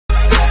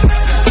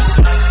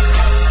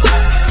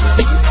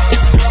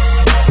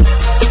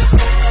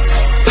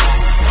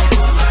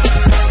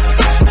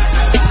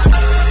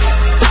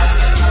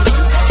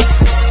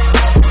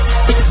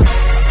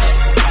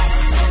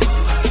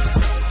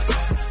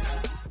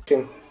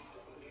question.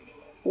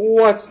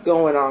 What's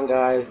going on,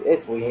 guys?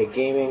 It's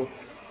WeHateGaming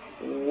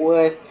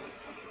with...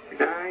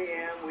 I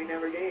am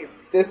WeNeverGame.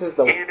 This is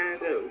the... And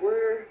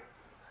we're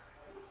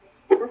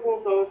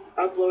both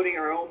uploading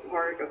our own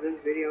part of this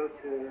video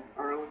to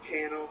our own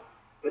channel.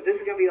 But this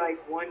is going to be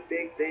like one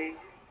big thing.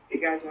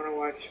 If you guys want to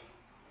watch,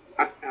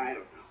 I don't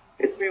know.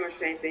 It's pretty much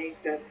the same thing,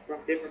 except from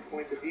different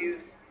points of view.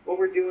 What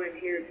we're doing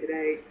here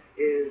today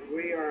is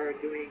we are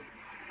doing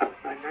a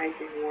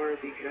knifing war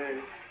because...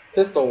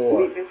 Pistol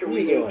War. Mr.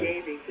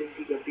 WeHateGaming thinks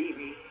he could beat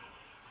me.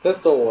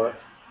 Pistol War.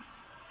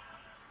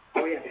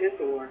 Oh yeah,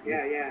 Pistol War.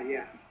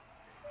 Yeah.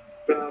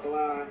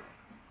 So,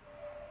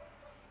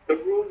 the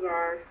rules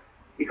are,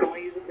 you can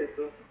only use a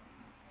pistol,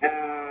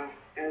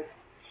 as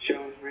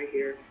shown right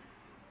here.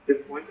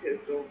 Just one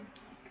pistol.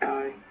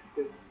 That's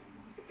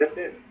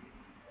it.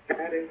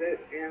 That is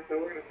it. And so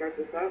we're going to start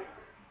this up.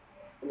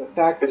 And the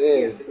fact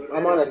is,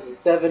 I'm on a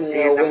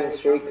 7-0 winning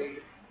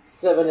streak.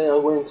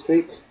 7-0 winning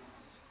streak.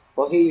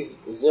 Well, he's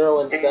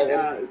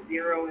 0-7.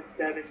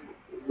 0-7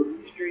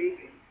 losing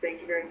streak.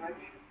 Thank you very much.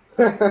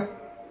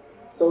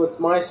 So it's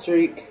my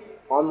streak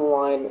on the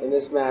line in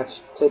this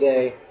match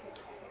today.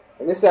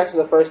 And this is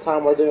actually the first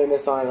time we're doing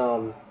this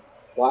on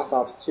Black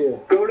Ops 2.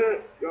 Go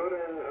to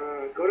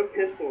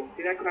pistol.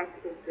 See that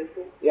classical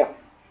pistol? Yeah.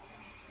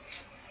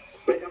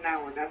 Click on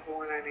that one. That's the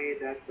one I made.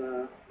 That's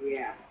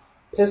yeah.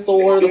 Pistol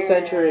War of the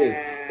Century.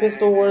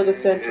 Pistol War of the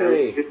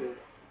Century.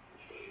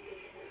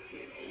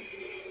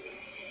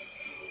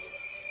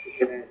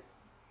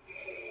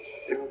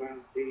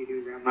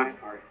 My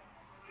part.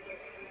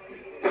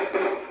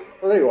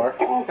 Oh, there you are.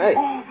 Hey.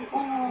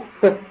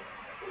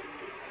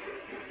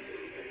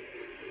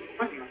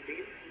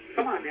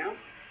 Come on now.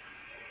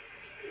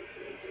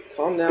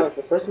 Calm down. It's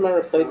the first time I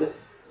ever played this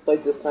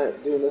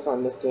kind, doing this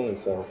on this game.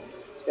 So,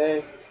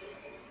 okay.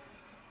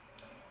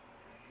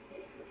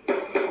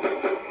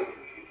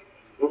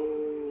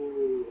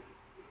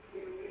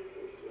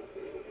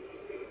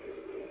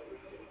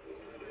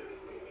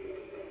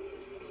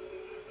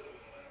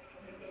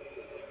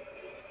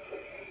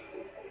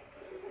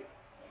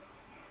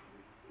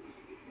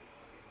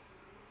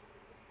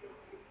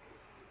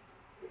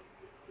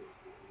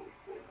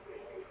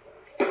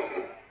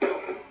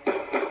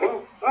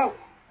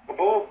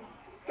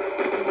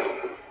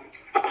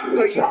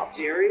 Get dropped.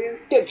 Serious?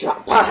 Get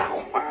dropped.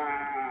 Pow.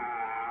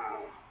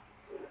 Wow.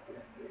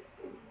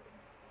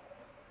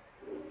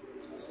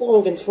 Slow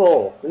and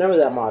control. Remember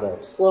that motto.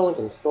 Slow and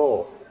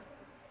control.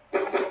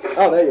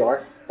 Oh, there you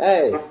are.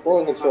 Hey, slow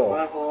and control.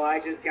 Level, I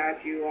just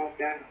got you all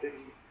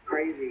dancing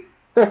crazy.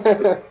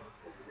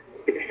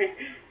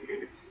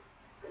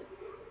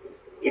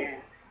 Yeah.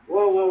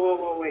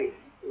 Whoa, wait.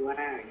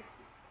 Lag.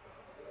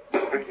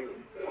 Okay.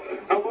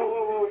 Oh,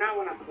 whoa, not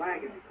when I'm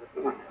lagging.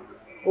 Come on.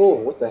 Oh,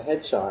 with the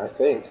headshot, I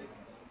think.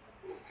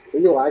 Were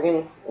you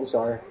lagging? I'm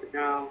sorry.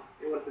 No,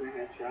 it wasn't a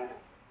headshot.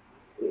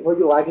 Were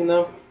you lagging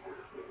though?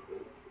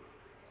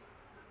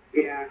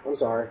 Yeah. I'm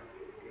sorry.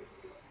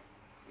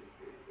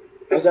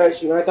 When I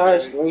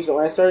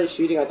started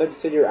shooting, I thought you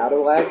said you were out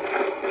of lag,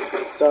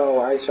 so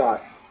I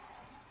shot.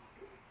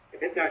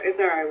 It's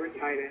alright, we're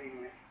tied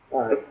anyway.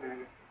 Alright. Doesn't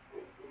matter.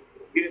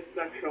 You just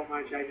suck so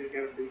much, I just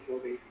got a free kill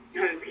base.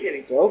 No, I'm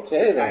kidding.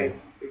 Okay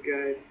then. We're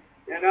good.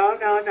 No.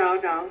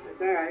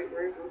 It's alright,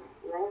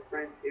 we're all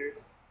friends here.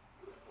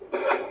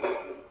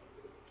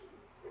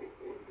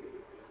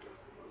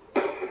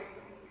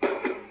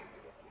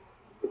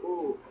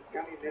 Ooh,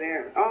 got me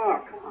midair. Oh,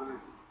 come on.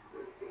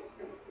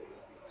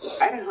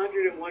 I had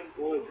 101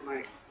 bullets in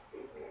my...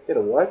 Hit a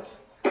what?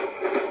 I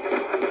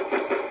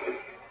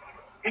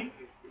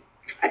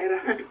had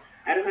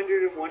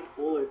 101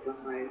 bullets in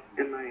my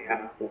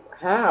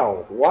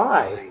How?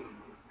 Why?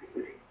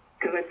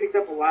 Because I picked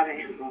up a lot of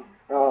ammo.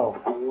 Oh.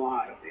 A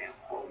lot of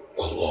ammo.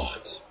 A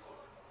lot.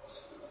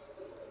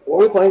 What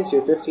are we playing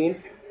to?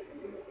 15?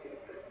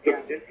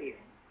 Yeah, 15.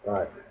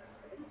 Alright.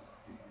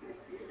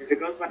 If it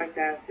goes by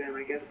fast, then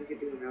I guess we could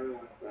do another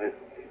one, but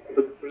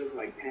let's put it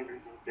like 10 or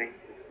something.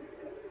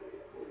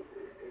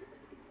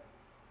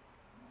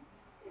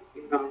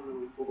 You know,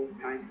 full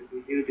time if we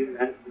do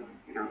that, so,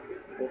 you know.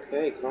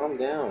 Okay, calm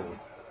down.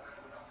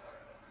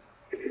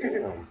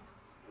 Damn.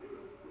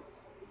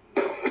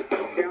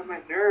 Get on my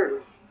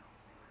nerves.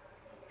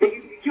 Did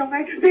you kill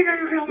my finger?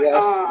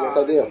 Yes, oh, yes I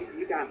do.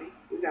 You got me.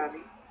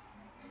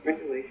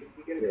 Congratulations.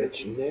 You get a Bitch,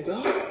 nigga.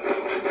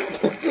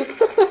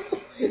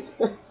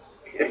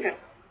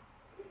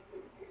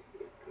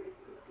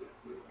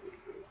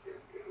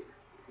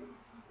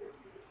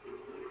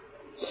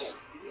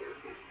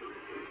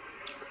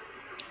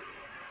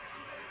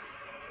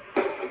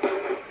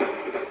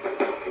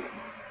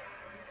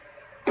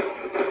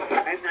 I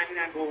have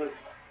 99 bullets.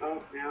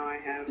 Oh, now I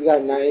have... You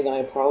got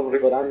 99 problems,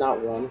 but I'm not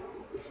one.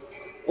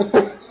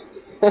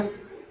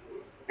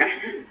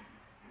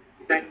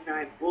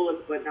 99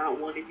 bullets, but not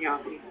one in your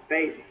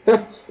face.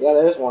 Yeah,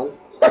 there's one.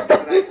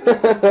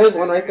 There's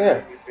one right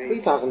there. What are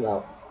you talking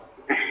about?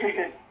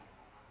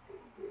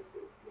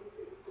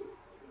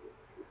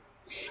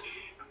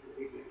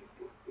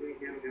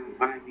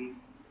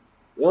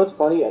 You know what's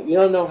funny? You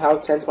don't know how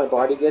tense my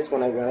body gets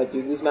when I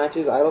do these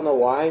matches. I don't know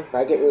why, but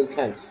I get really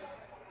tense.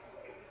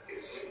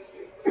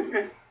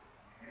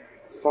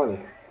 It's funny.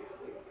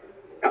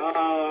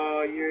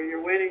 Oh,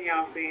 you're winning,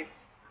 Yalcine.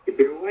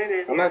 You're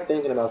winning. I'm not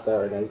thinking about that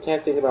right now. You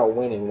can't think about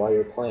winning while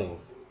you're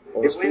playing.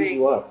 Or it screws winning.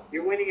 you up.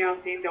 You're winning,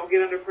 Yalcine. Don't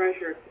get under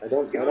pressure.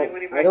 You're only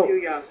winning by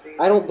 2, Yalcine.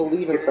 I don't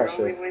believe in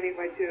pressure. You're only winning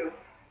by 2.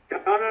 No.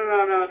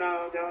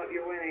 Don't.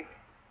 You're winning.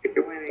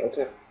 You're winning.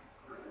 Okay.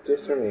 Good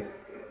for me.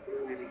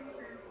 You're winning.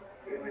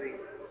 You're winning.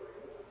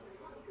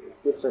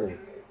 Good for me.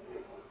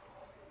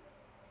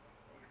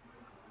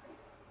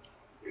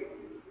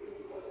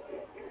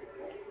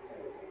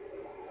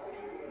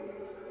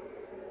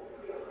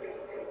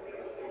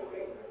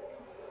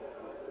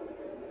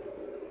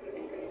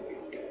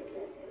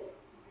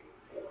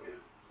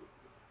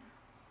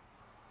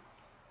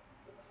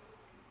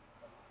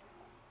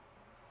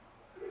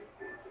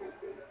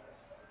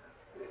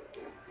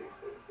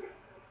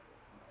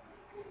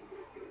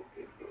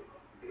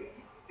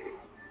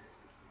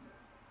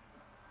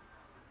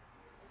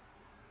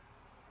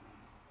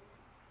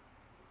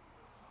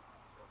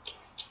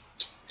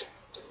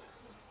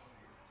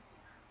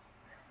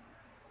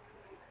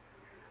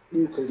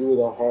 You can do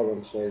the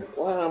Harlem Shake. That's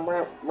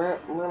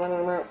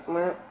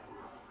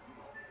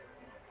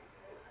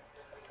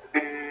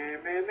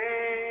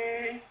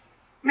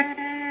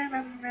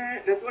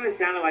what it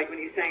sounded like when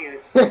you sang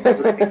it.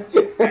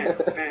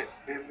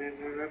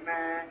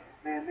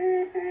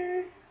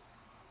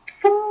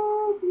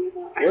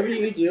 What are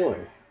you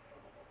doing?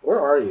 Where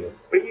are you?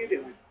 What are you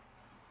doing?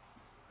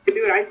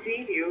 Dude, I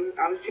seen you.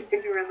 I was just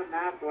sitting around the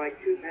map for like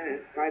 2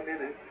 minutes, 5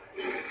 minutes.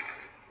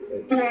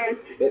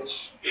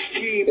 Bitch.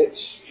 Cheap.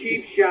 Bitch.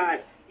 Cheap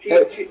shot.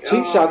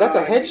 Cheap shot. That's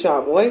a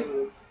headshot, boy.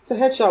 It's a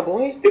headshot,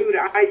 boy. Dude,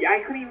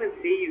 I couldn't even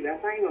see you.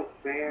 That's not even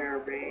fair,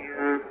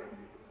 man.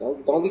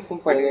 Don't be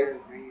complaining.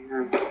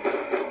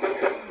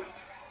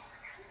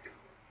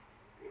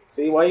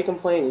 See, why are you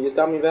complaining? You just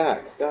got me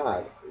back.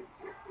 God.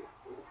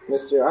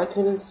 Mister, I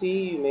couldn't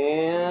see you,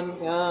 man.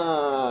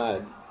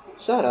 God.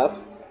 Shut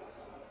up.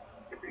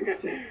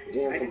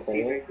 Damn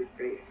complaining.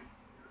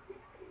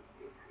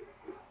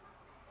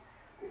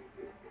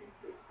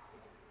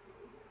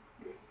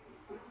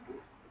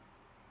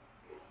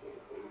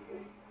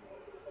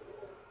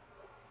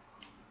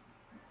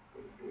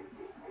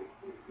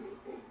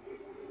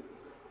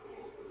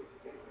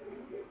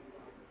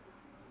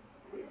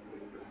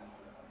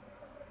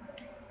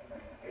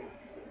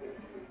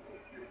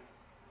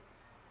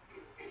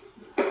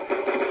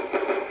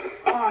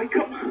 Oh,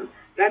 come on.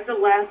 That's the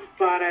last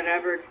spot I'd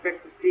ever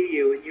expect to see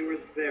you, and you were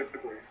there.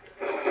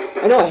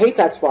 I know, I hate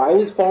that spot. I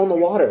always fall in the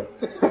water.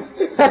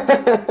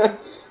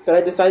 But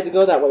I decided to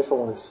go that way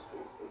for once.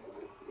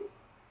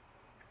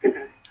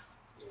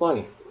 It's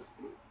funny.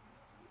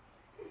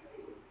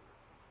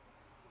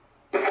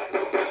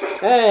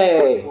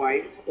 Hey!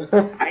 Twice.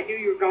 I knew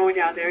you were going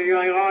down there. You're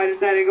like, oh, I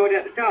decided to go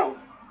down. No.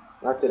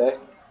 Not today.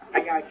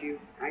 I got you.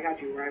 I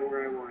got you right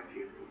where I want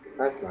you.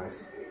 That's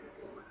nice.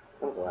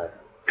 I'm glad.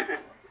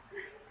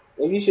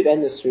 Maybe you should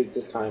end this streak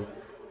this time.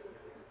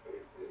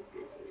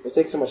 It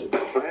takes so much...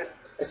 What?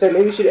 I said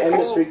maybe you should end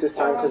the streak this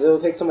time because it'll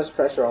take so much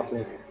pressure off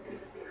me.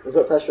 It'll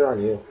put pressure on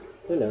you.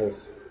 Who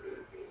knows?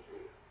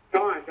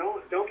 Come on,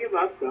 don't give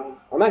up, though.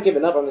 I'm not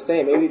giving up. I'm just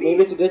saying maybe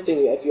it's a good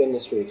thing if you end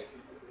the streak.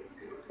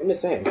 I'm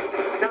just saying.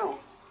 No.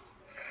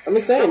 I'm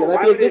just saying it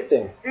might be a good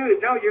thing. Dude,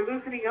 no, you're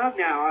loosening up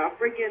now. I'm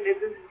freaking. This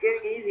is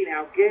getting easy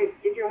now. Get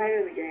your head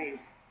in the game.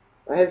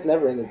 My head's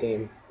never in the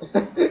game.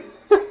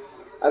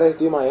 I just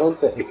do my own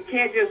thing. You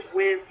can't just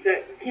win.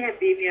 You can't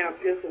beat me at a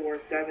pistol war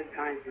 7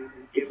 times and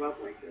just give up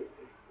like this.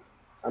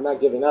 I'm not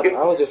giving up.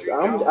 I was just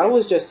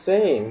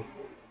saying.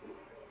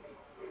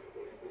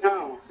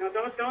 No,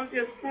 don't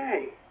just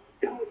say.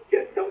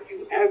 Don't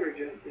you ever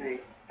just say.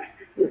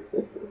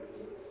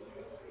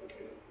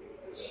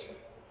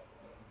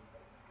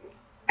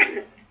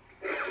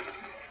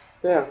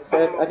 Yeah,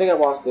 so I think I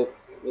lost it.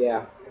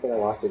 Yeah, I think I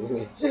lost it. No,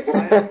 it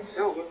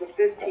was a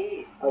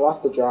 15. I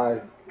lost the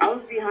drive. I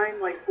was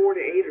behind like 4 to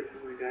 8 or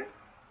something like that.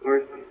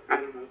 Or I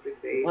don't know,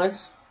 6 to 8.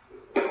 What?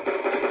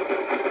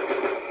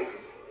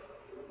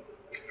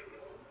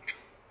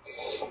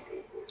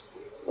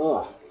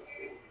 Ugh.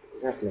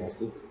 That's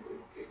nasty.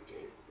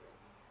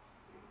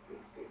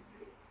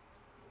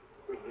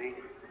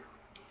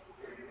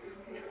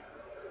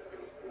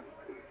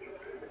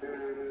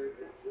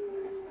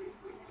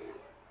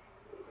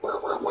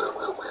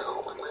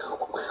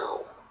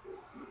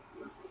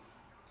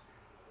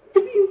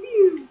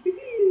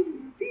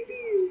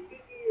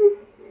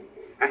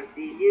 I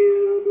see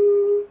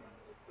you.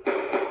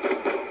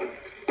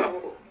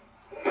 Oh.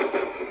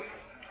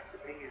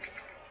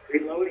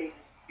 Reloading.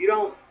 You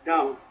don't.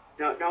 No.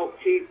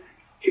 Cheap.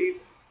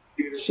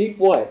 Cheap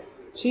what?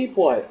 Cheap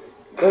what?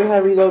 Learn how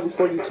to reload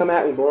before you come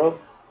at me, bro.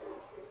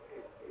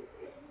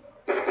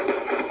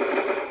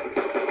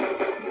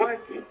 What?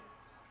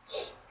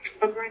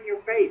 I'm right in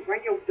your face, right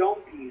in your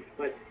dome piece,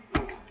 but.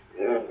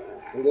 I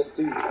don't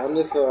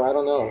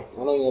know. I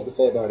don't even know what to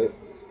say about it.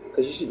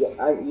 Because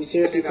you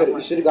seriously could,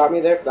 you should have got me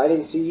there because I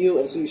didn't see you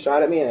until you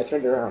shot at me and I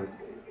turned around.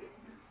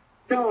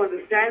 No,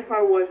 the sad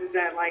part was is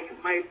that like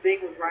my thing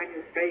was right in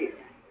your face,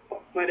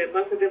 but it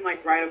must have been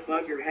like right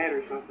above your head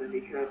or something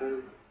because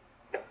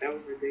that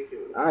was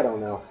ridiculous. I don't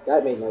know.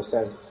 That made no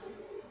sense.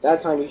 That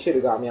time you should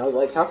have got me. I was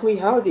like, how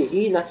did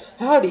he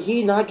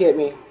not get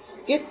me?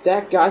 Get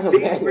that guy on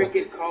Big manual.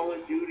 freaking Call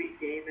of Duty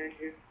game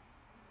engine.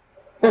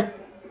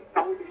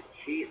 Oh, this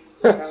cheating.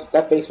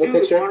 That Facebook Dude,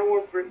 picture? Modern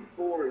Warfare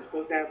 4 is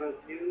supposed to have a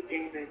new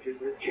game engine.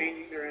 They're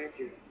changing their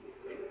engine.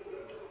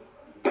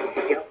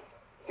 Yep.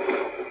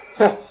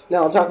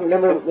 No, I'm talking.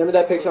 Remember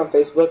that picture on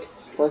Facebook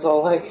where it's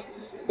all like,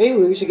 maybe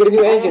we should get a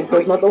new engine.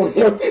 Post them out the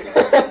window.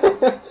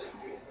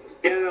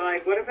 Yeah, they're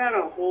like, what about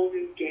a whole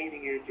new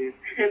gaming engine?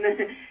 And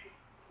then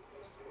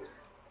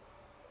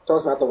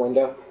Toss them out the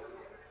window.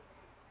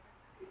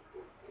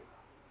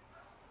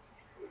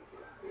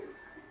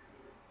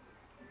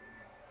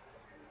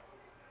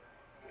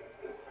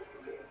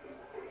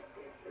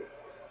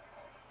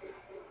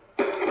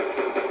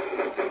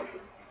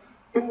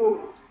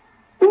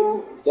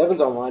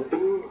 Devin's online.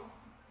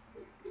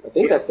 I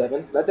think that's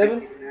Devin. That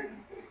Devin?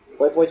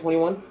 White Boy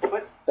 21?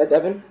 what? That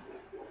Devin?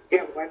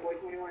 Yeah, White Boy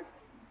 21.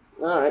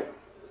 Alright.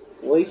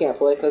 Well, he can't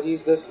play because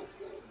he's a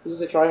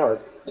tryhard.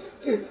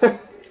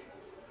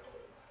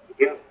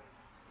 Yep.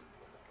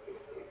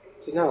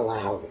 He's not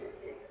allowed.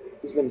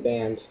 He's been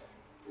banned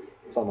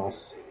from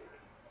us.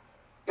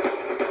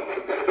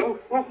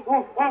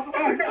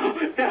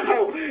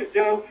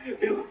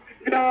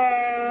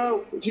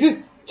 No! Did you just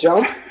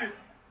jump?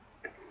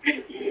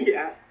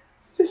 Yeah.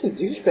 Freaking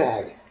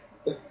douchebag.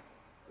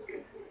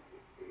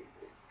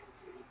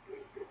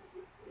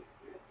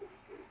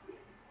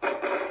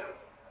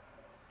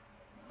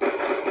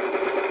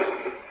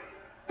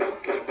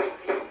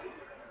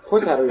 Of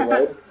course I had to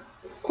reload.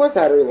 Of course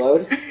I had to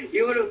reload.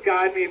 You would have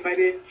got me if I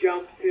didn't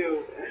jump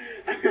too.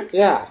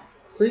 Yeah.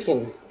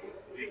 Freaking.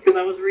 Because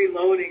I was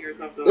reloading or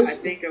something. I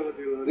think I was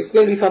reloading. This is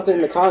going to be something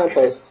in the comment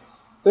post.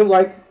 They're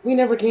like,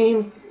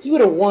 WeNeverGame, you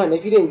would have won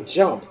if you didn't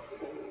jump.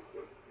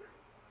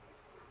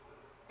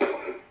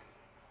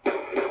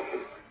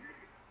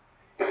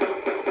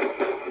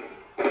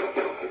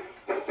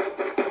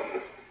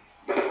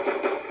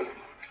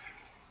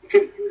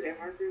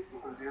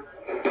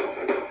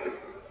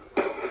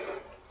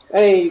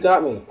 Hey, you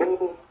got me.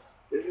 Oh,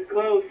 this is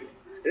close.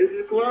 This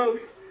is close.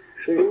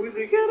 Who's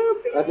it gonna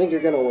be? I think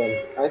you're going to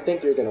win. I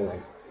think you're going to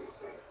win.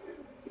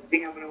 You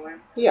think I'm gonna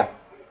win? Yeah.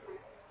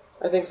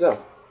 I think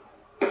so.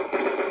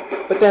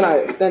 But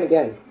then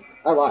again,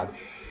 I lied.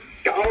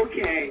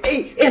 Okay.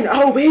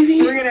 8-0,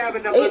 baby! We're gonna have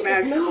another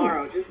match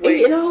tomorrow. Just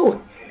wait.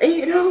 8-0!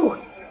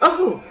 8-0!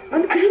 Oh,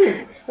 I'm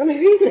beaten! I'm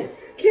beaten!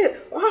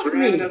 Get off We're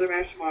me! gonna have another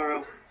match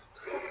tomorrow.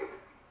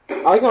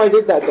 I like how I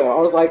did that though.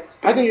 I was like,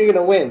 I think you're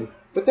gonna win.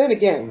 But then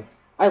again,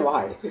 I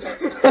lied.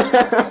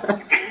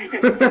 That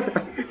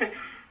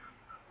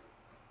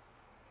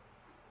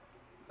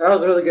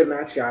was a really good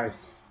match,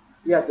 guys.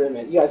 You have to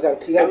admit, you guys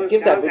gotta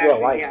give that video a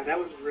like. Yeah, that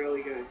was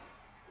really good.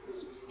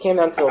 Came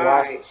down to the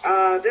last.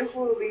 This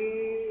will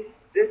be.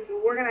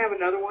 We're gonna have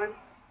another one.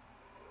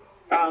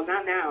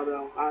 Not now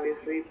though,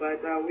 obviously,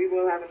 but we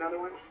will have another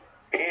one.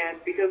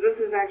 And because this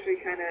is actually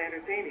kind of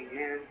entertaining,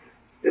 and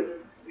this is,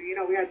 we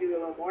gotta do a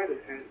little more of this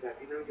kind of stuff,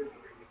 just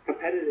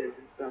competitive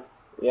and stuff.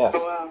 Yes.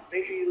 So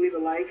make sure you leave a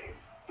like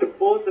to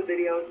both the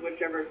videos,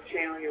 whichever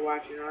channel you're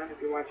watching on.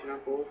 If you're watching on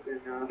both, then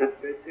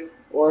that's good too.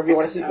 Or if you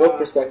want to see both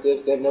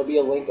perspectives, then there'll be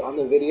a link on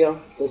the video.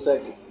 Just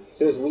like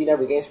here's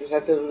WeNeverGame's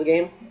perspective of the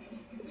game.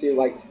 So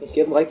you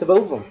give a like to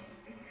both of them.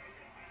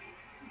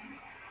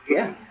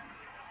 Yeah.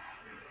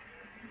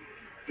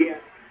 Yeah.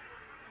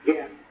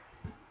 Yeah.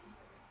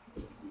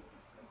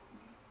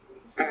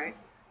 Alright.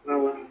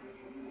 Well,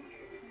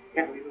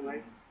 yeah, leave a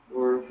like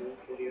or both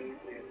videos and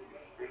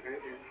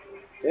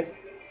Yeah.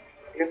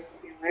 I guess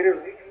we'll see you later,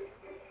 right?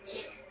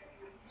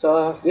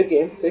 So good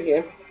game. Good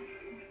game.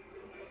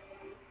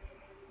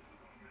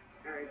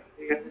 Alright,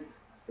 see you guys.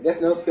 I guess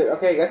no spit.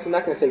 Okay, I guess I'm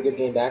not gonna say good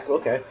game back.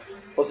 Okay.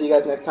 We'll see you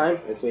guys next time.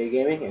 It's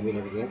WeNeverGaming and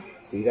WeNeverGame.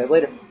 See you guys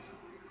later.